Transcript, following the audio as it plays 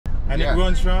And it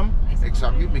runs from?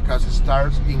 Exactly, because it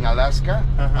starts in Alaska,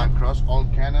 across all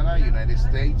Canada, United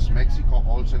States, Mexico,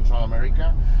 all Central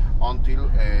America,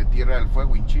 until Tierra del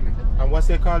Fuego in Chile. And what's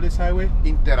they call this highway?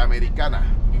 Interamericana.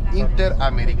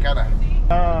 Interamericana.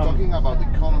 Talking about the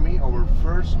economy, our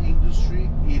first industry,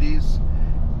 it is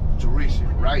tourism,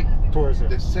 right? Tourism.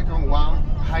 The second one,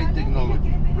 high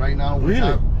technology. Right now we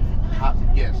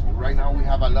yes, right now we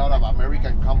have a lot of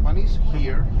American companies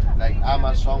here, like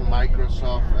Amazon,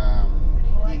 Microsoft,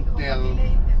 Intel,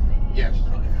 yes.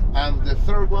 And the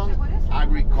third one,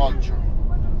 agriculture.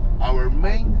 Our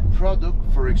main product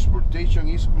for exportation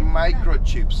is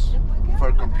microchips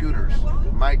for computers,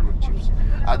 microchips.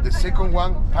 And the second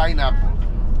one, pineapple.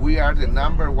 We are the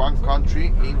 #1 country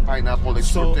in pineapple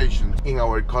exportation. In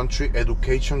our country,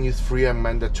 education is free and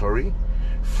mandatory.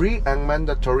 Free and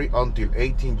mandatory until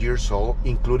 18 years old,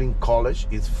 including college,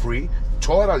 is free,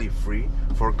 totally free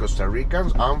for Costa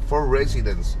Ricans and for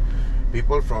residents,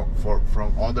 people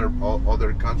from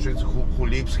other countries who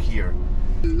lives here.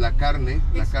 La carne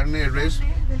de res.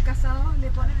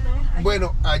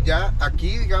 Bueno,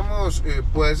 aquí digamos,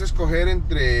 puedes escoger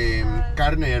entre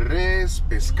carne de res,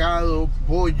 pescado,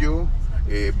 pollo.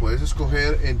 Puedes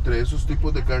escoger entre esos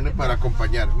tipos de carne para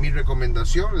acompañar. Mi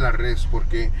recomendación, la res,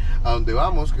 porque a donde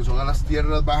vamos, que son a las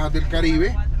tierras bajas del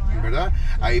Caribe, ¿verdad?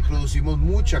 Ahí producimos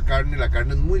mucha carne, la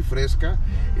carne es muy fresca.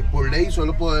 Por ley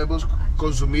solo podemos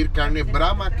consumir carne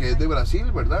Brahma, que es de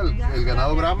Brasil, ¿verdad? El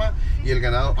ganado Brahma y el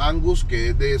ganado Angus,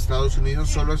 que es de Estados Unidos.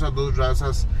 Solo esas dos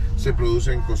razas se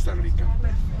producen en Costa Rica.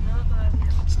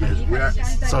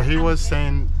 So he was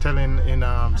telling in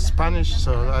Spanish,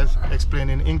 so I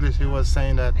explained in English. He was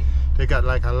saying that they got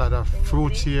like a lot of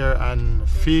fruits here and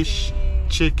fish,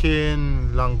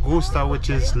 chicken, langosta, which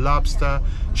is lobster,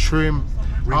 shrimp.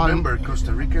 Remember,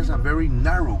 Costa Rica is a very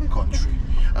narrow country,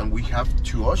 and we have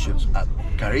two oceans,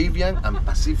 Caribbean and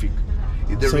Pacific.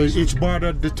 So each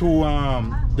border the two,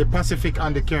 the Pacific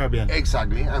and the Caribbean.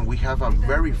 Exactly, and we have a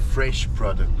very fresh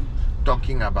product.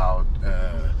 Talking about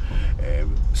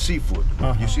seafood,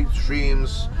 you see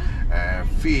shrimps,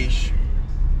 fish,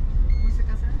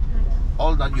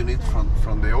 all that you need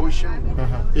from the ocean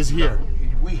is here.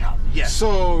 We have, yes.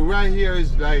 So right here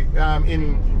is like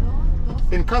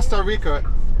in Costa Rica,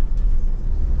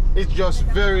 it's just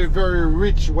very, very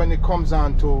rich when it comes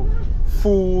on to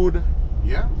food.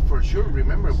 Yeah, for sure.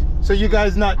 Remember. So you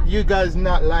guys not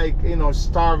like, you know,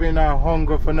 starving or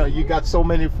hunger for no. You got so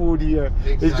many food here.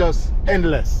 Exactly. It's just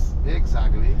endless.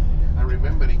 Exactly. And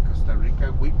remember, in Costa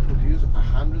Rica, we produce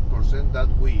 100% that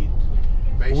we eat.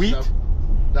 Wheat?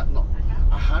 That no,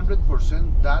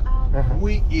 100% that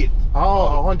we eat.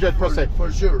 Oh, 100%.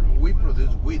 For sure, we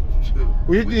produce wheat too.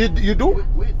 You do?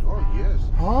 Wheat. Oh yes.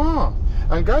 Ah,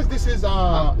 and guys, this is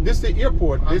the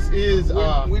airport. This is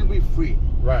will be free.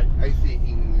 Right. I think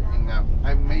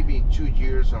maybe in 2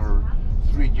 years or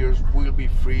 3 years we'll be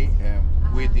free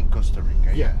within Costa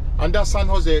Rica. Yeah. And that's San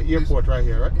Jose Airport right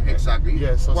here, right? Exactly. Yes.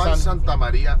 Yeah, so Juan Santa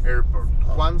Maria Airport.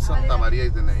 Juan Santa Maria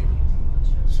is the name.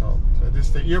 So this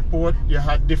is the airport. You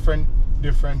had different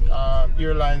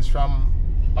airlines from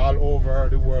all over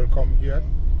the world come here.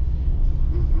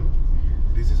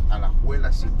 This is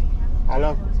Alajuela City.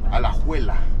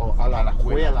 Alajuela. Oh,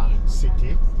 Alajuela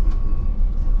City.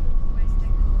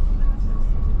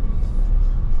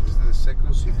 The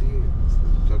second city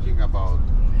talking about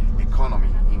economy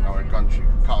in our country,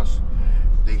 because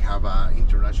they have an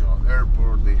international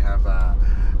airport, they have a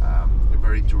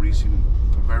very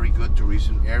good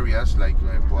tourism areas like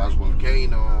Poas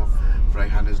Volcano, Fray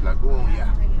Janes Lagoon.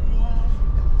 Yeah,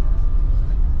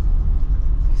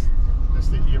 that's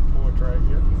the airport right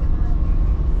here.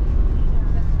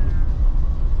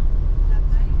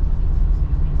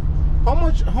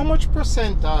 How much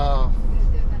percent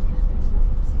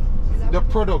the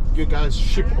product you guys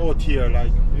ship out here,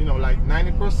 like, you know, like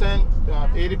 90%,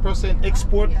 80%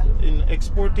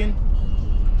 exporting?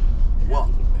 Well,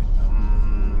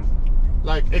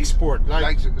 like export,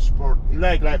 like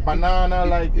banana,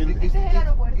 like.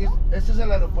 Este es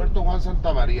el aeropuerto Juan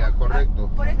Santa María, correcto.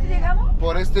 ¿Por este llegamos?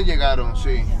 Por este llegaron,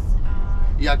 sí.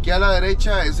 Y aquí a la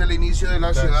derecha es el inicio de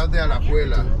la ciudad de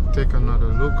Alajuela. Take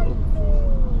another look.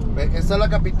 Esta es la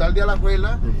capital de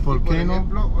Alajuela. Volcano.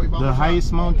 Ejemplo, hoy the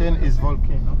highest mountain is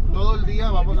Volcano. Todo el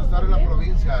día vamos a estar en la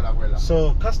provincia de Alajuela.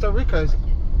 So Costa Rica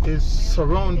is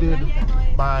surrounded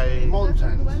by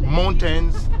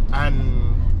mountains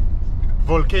and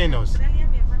volcanoes.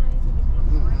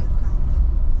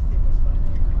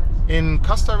 In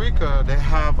Costa Rica, they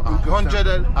have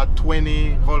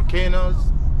 120 volcanoes,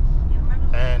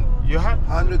 and you have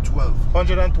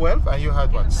 112, and you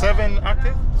had what? 7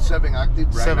 active? 7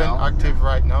 active right now. 7 active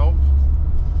right now.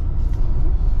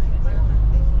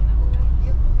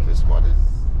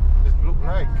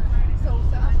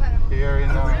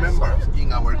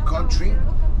 country,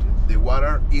 the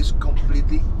water is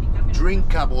completely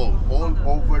drinkable all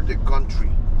over the country.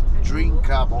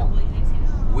 Drinkable.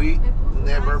 We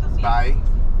never buy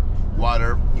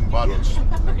water in bottles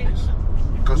like this.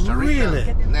 Costa Rica,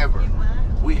 Really? never.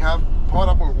 We have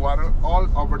potable water all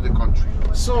over the country.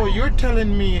 So you're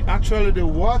telling me actually the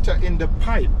water in the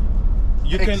pipe,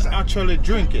 you can actually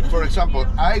drink it? For example,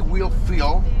 I will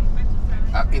fill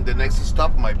in the next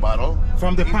stop my bottle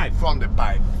From the pipe? From the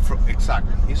pipe,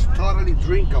 exactly. It's totally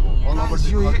drinkable all over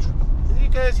the country. You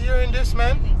guys hearing this,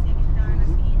 man?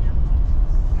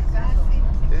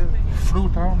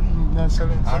 Fruit,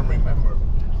 And remember,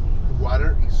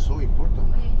 water is so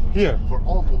important here for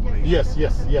all populations.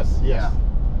 Yes. Yeah.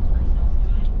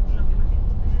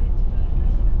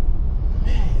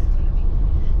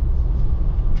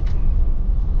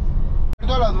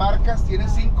 Las marcas, tiene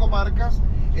 5 marcas,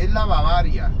 es la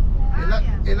Bavaria.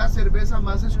 Es la cerveza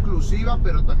más exclusiva,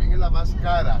 pero también es la más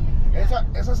cara.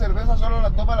 Esa cerveza solo la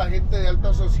toma la gente de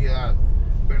alta sociedad,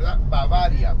 ¿verdad?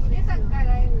 Bavaria. ¿Qué tan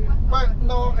cara es? Bueno,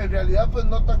 no, en realidad pues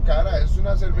no tan cara. Es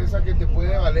una cerveza que te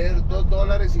puede valer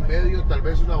 $2.50, tal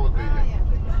vez una botella.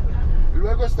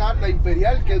 Luego está la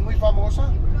Imperial, que es muy famosa.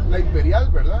 La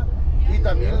Imperial, ¿verdad? Y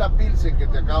también la Pilsen, que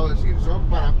te acabo de decir. Son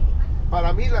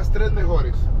para mí las 3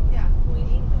 mejores.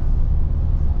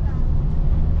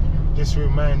 This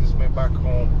reminds me back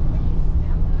home.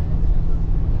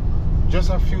 Just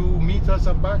a few meters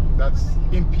back, that's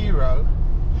Imperial.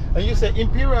 And you say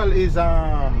Imperial is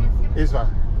what?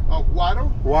 Guaro.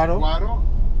 Guaro. Guaro.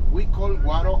 We call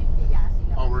guaro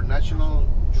our national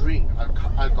drink,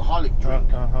 alcoholic drink.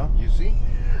 You see?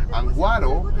 And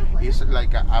guaro is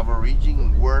like an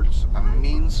Aborigine words and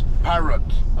means parrot.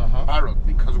 Parrot,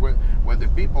 because when the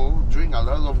people drink a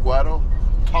lot of guaro,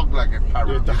 talk like a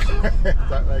parrot.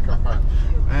 Talk like a parrot.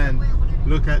 And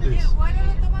look at this.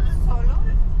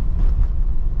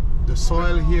 The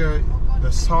soil here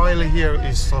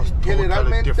is so totally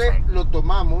Generalmente different. lo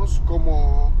tomamos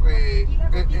como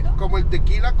el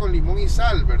tequila con limón y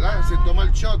sal, ¿verdad? Se toma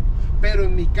el shot. Pero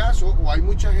en mi caso, o hay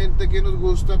mucha gente que nos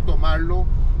gusta tomarlo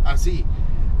así.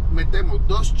 Metemos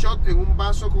 2 shots en un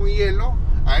vaso con hielo.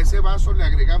 A ese vaso le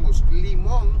agregamos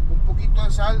limón, un poquito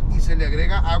de sal y se le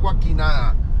agrega agua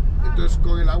quinada. Entonces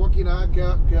con el agua quinada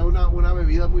queda una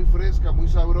bebida muy fresca, muy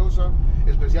sabrosa,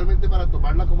 especialmente para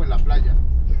tomarla como en la playa.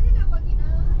 ¿Qué es el agua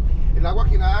quinada? El agua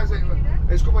quinada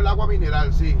es como el agua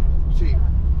mineral, sí.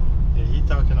 Yeah, he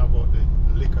talking about the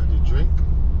liquor, the drink.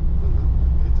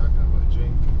 He talking about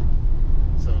drink.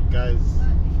 So guys,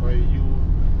 for you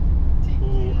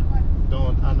who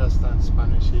don't understand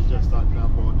Spanish, he's just talking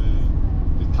about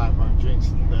the type of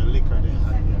drinks, the liquor they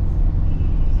have here.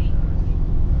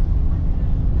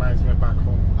 Reminds me back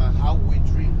home. How we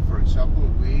drink, for example,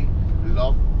 we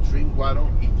love drink water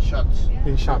in shots.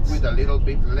 In shots. With a little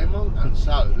bit lemon and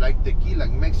salt, like tequila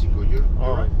in Mexico. You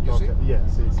okay. see?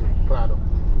 Yes, claro.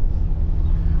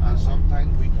 And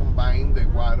sometimes we combine the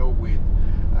water with,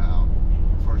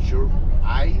 for sure,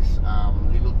 ice,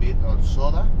 little bit of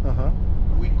soda.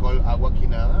 We call agua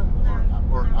quinada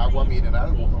or agua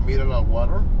mineral or mineral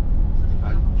water.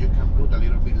 And you can put a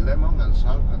little bit lemon and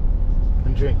salt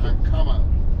And drink it. and come on.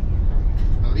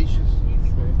 Delicious.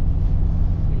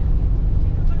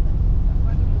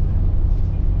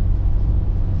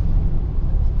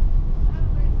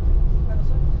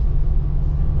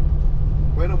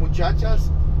 Bueno,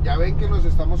 muchachas, ya ven que nos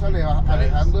estamos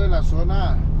alejando de la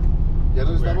zona, ya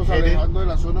nos estamos alejando de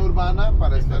la zona urbana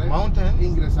para estar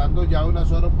ingresando ya a una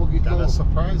zona un poquito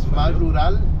más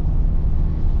rural.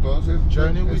 Entonces,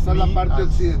 esta es la parte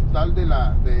occidental del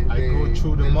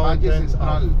Valle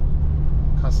Central.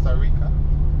 Costa Rica.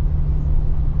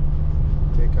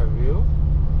 Take a view.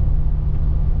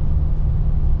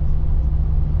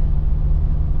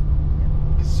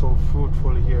 It's so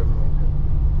fruitful here, man.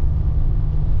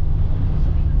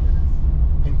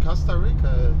 In Costa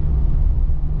Rica,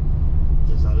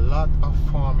 there's a lot of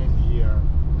farming here,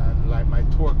 and like my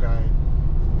tour guide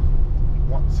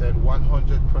said,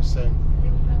 100%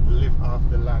 live off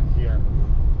the land here.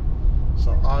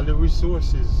 So all the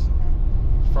resources,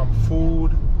 from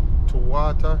food to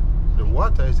water, the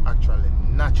water is actually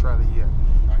natural here.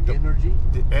 And energy?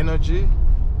 The energy,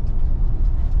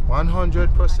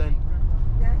 100%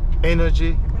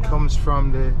 energy comes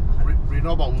from the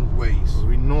renewable ways.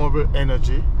 Renewable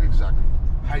energy. Exactly.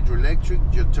 Hydroelectric,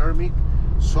 geothermic,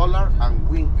 solar and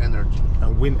wind energy.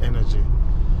 And wind energy.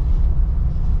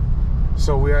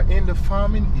 So we are in the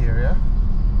farming area.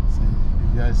 So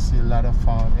you guys see a lot of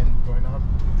farming going on.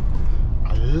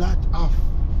 A lot of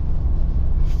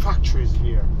factories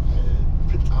here.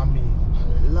 I mean,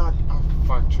 a lot of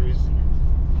factories.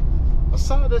 I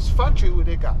saw this factory where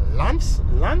they got Lance.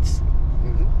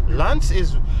 Mm-hmm. Lance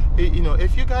is, you know,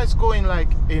 if you guys go in like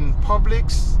in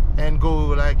Publix and go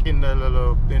like in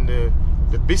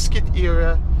the biscuit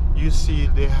area, you see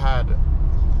they had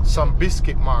some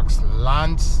biscuit marks,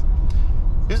 Lance.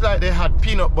 It's like they had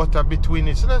peanut butter between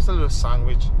it. So there's a little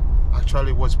sandwich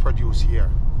actually was produced here.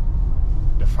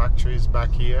 The factory is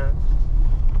back here.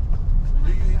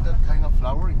 Do you eat that kind of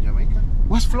flour in Jamaica?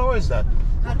 What flour is that?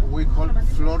 We call it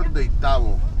flor de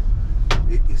tavo.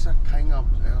 It is a kind of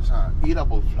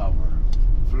eatable flour.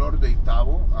 Flor de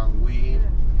tavo, and we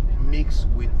mix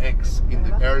with eggs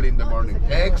early in the morning.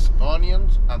 Eggs,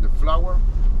 onions, and the flour.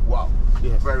 Wow,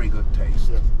 Yes. very good taste.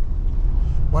 Yes.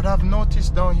 What I've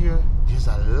noticed down here, there's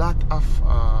a lot of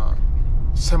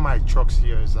semi trucks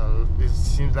here. It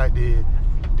seems like the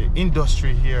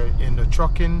industry here in the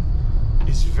trucking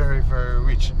is very, very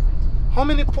rich. How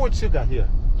many ports you got here?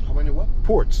 How many what?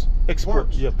 Ports. Export.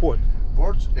 Ports. Yeah, port.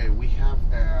 Ports, we have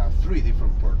 3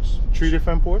 different ports. 3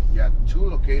 different ports? Yeah, 2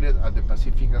 located at the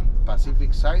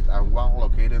Pacific side and 1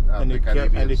 located at the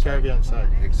Caribbean side.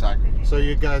 Exactly. So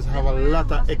you guys have a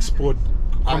lot of export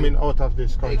coming out of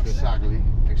this country. Exactly.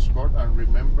 Export, and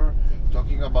remember,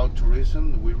 talking about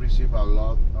tourism, we receive a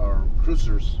lot of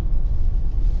cruisers.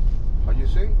 How do you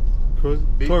say?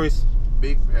 Tourists.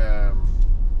 Big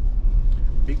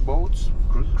boats.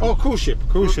 Cruise ship.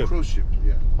 Cruise ship,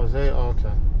 yeah. Jose,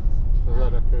 okay. A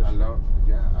lot of cruise.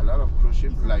 A lot of cruise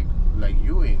ships like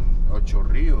you in Ocho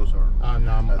Rios or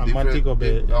Montego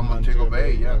Bay. Montego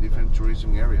Bay, yeah, different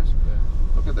tourism areas.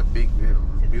 Yeah. Look at the big,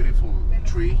 beautiful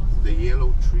tree, the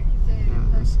yellow tree.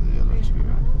 That's the yellow tree,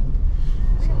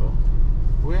 right? So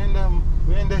we're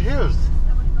in the hills.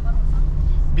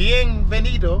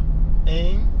 Bienvenido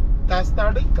in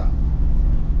Costa Rica.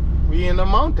 We're in the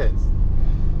mountains.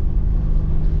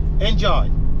 Enjoy.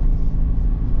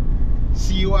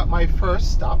 See you at my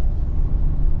first stop.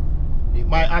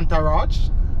 My entourage.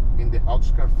 In the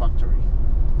Oscar factory.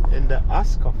 In the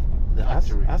Oscar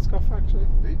factory. Oscar factory.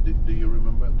 Do you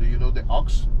remember? Do you know the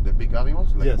ox, the big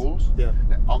animals like Yes. bulls? Yeah.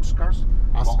 The Oscars.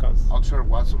 Oscars. Oscar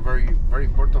was very, very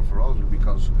important for us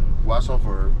because was of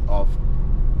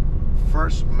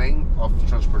first main of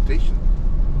transportation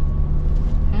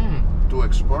to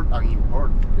export and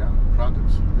import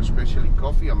products, especially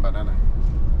coffee and banana.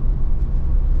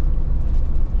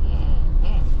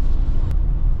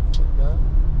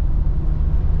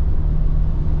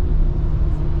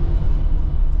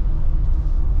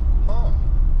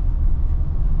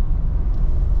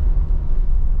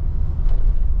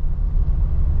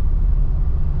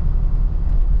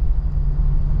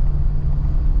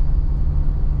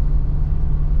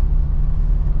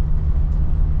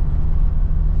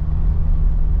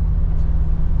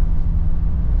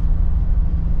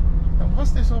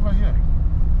 What's this over here?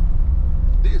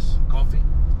 This coffee?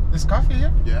 There's coffee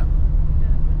here? Yeah.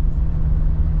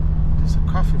 There's a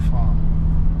coffee farm.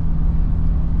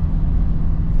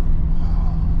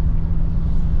 Wow.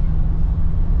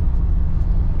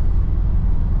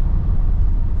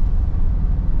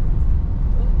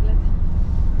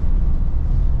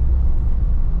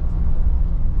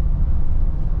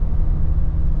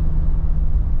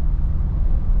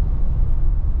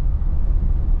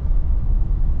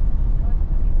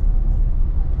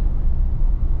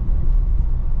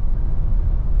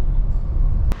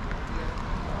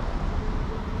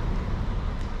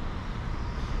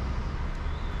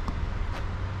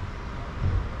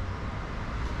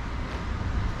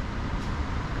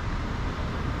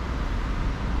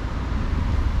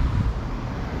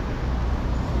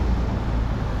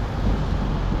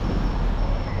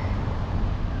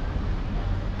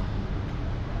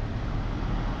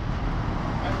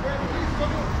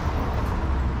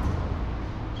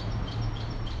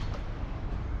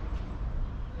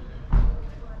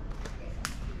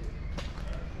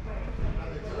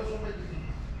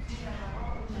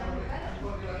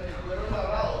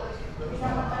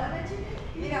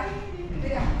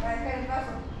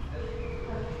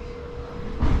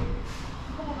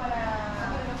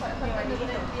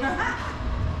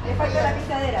 Le falta la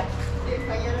pisadera.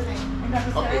 En la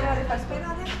pisadera de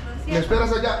 ¿Me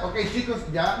esperas allá? Ok, chicos,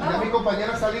 ya mi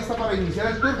compañera está lista para iniciar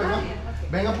el tour, ¿verdad?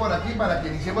 Vengan por aquí para que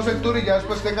iniciemos el tour y ya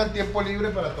después tengan tiempo libre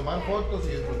para tomar fotos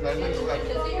y disfrutar del lugar.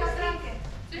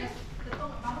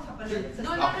 Vamos a poner.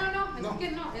 No, es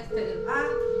que no.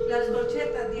 Las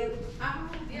corchetas, Diego.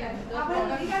 Bien.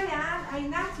 Bueno, dígale a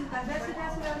Ignacio, tal vez si le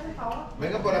hace el favor.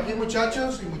 Vengan por aquí,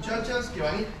 muchachos y muchachas, que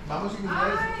vamos a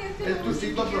iniciar el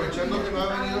tourcito aprovechando que no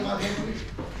ha venido más gente.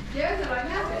 Lléveselo a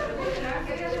Ignacio, pero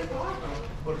quería hacer favor.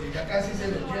 Porque ya casi se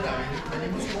nos queda,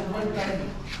 venimos con buen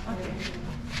timing.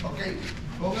 Ok,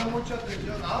 Pongan mucha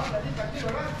atención. Ahora, Rica, aquí,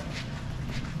 ¿verdad?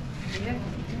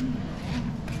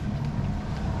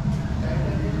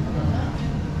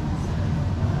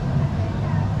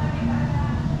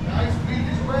 Guys, feel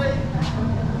this way.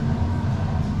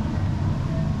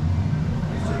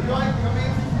 Mr. Joy, come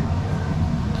in.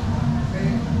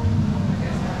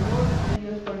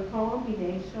 Ellos por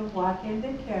combination, walking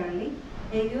the curly,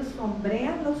 ellos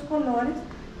sombrean los colores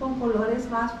con colores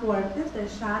más fuertes, the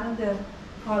shadow, the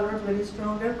colors, very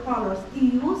stronger colors,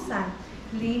 y usan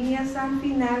líneas al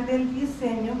final del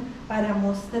diseño para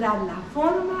mostrar la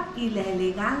forma y la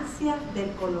elegancia del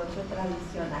colocho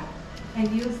tradicional.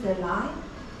 And use the line,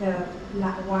 the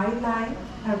white line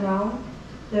around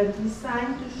the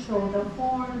design to show the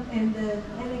form and the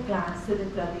elegance of the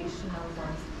traditional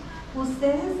ones.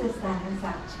 Ustedes están en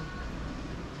Sarchi.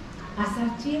 A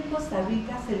Sarchi en Costa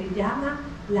Rica se le llama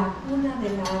la cuna de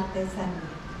la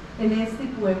artesanía. En este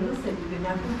pueblo se vive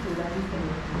una cultura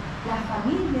diferente. Las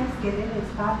familias tienen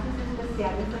espacios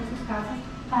especiales en sus casas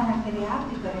para crear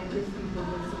diferentes tipos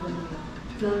de souvenirs.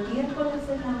 Los miércoles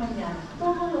en la mañana,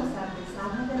 todos los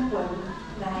artesanos del pueblo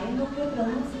traen lo que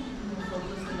producen y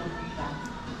nosotros se lo compramos.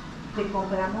 Le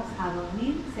compramos a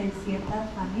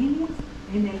 2.600 familias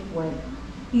en el pueblo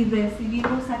y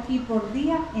recibimos aquí por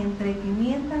día entre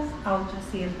 500 a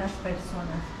 800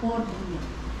 personas por día.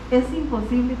 Es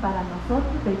imposible para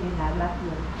nosotros de llenar la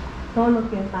tierra. Todo lo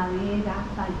que es madera,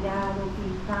 tallado,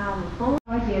 pintado, todo.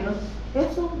 Caballeros,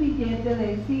 es un billete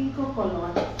de 5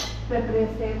 colones.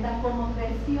 Representa cómo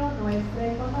creció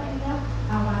nuestra economía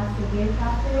a base del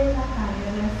café, la caña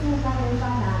de azúcar, el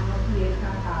banano y el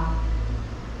cacao.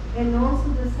 And also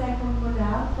the second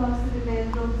model, Costa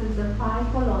Rica, the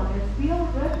 5 colones, still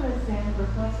represent the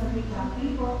Costa Rica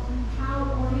people, how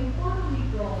only one we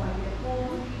go by the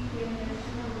whole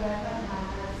international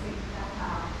bananas and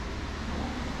cacao.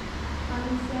 Cuando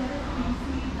ustedes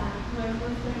visitan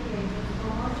pueblos pequeños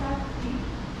como Sarchi,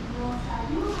 nos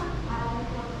ayudan a la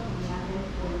economía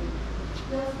del pueblo.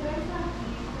 Los 3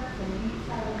 artistas,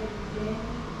 Rica,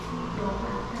 Jenny y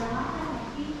Costa, trabajan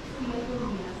aquí 7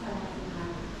 días a la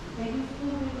semana. Ellos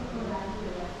cubren los horarios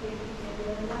de las 7:30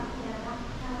 de la mañana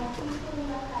a las 5 de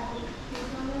la tarde, que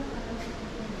son las horas que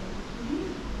tenemos que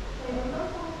vivir. Pero los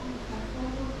artistas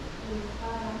todos les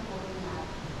pagan por el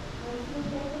arte. Nuestro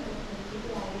jefe les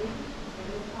permite a ellos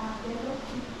hacerlo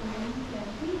con un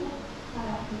incentivo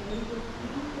para que ellos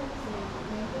pinten, se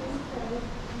documenten ustedes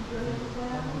y yo les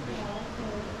pueda mostrar a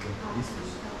ustedes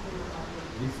artistas de los papeles.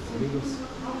 Listos, amigos.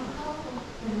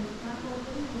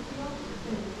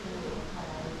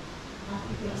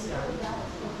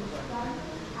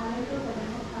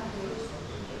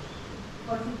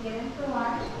 Por si quieren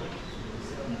probar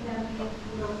y también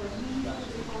los niños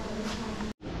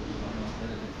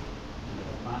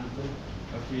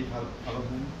Aquí,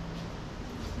 Halloween.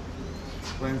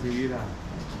 Pueden seguir a...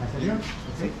 ¿En serio?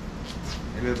 Sí.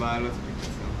 Él les va a dar la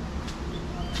explicación.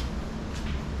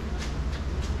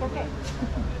 ¿por qué?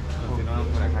 Continuamos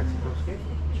por acá, chicos.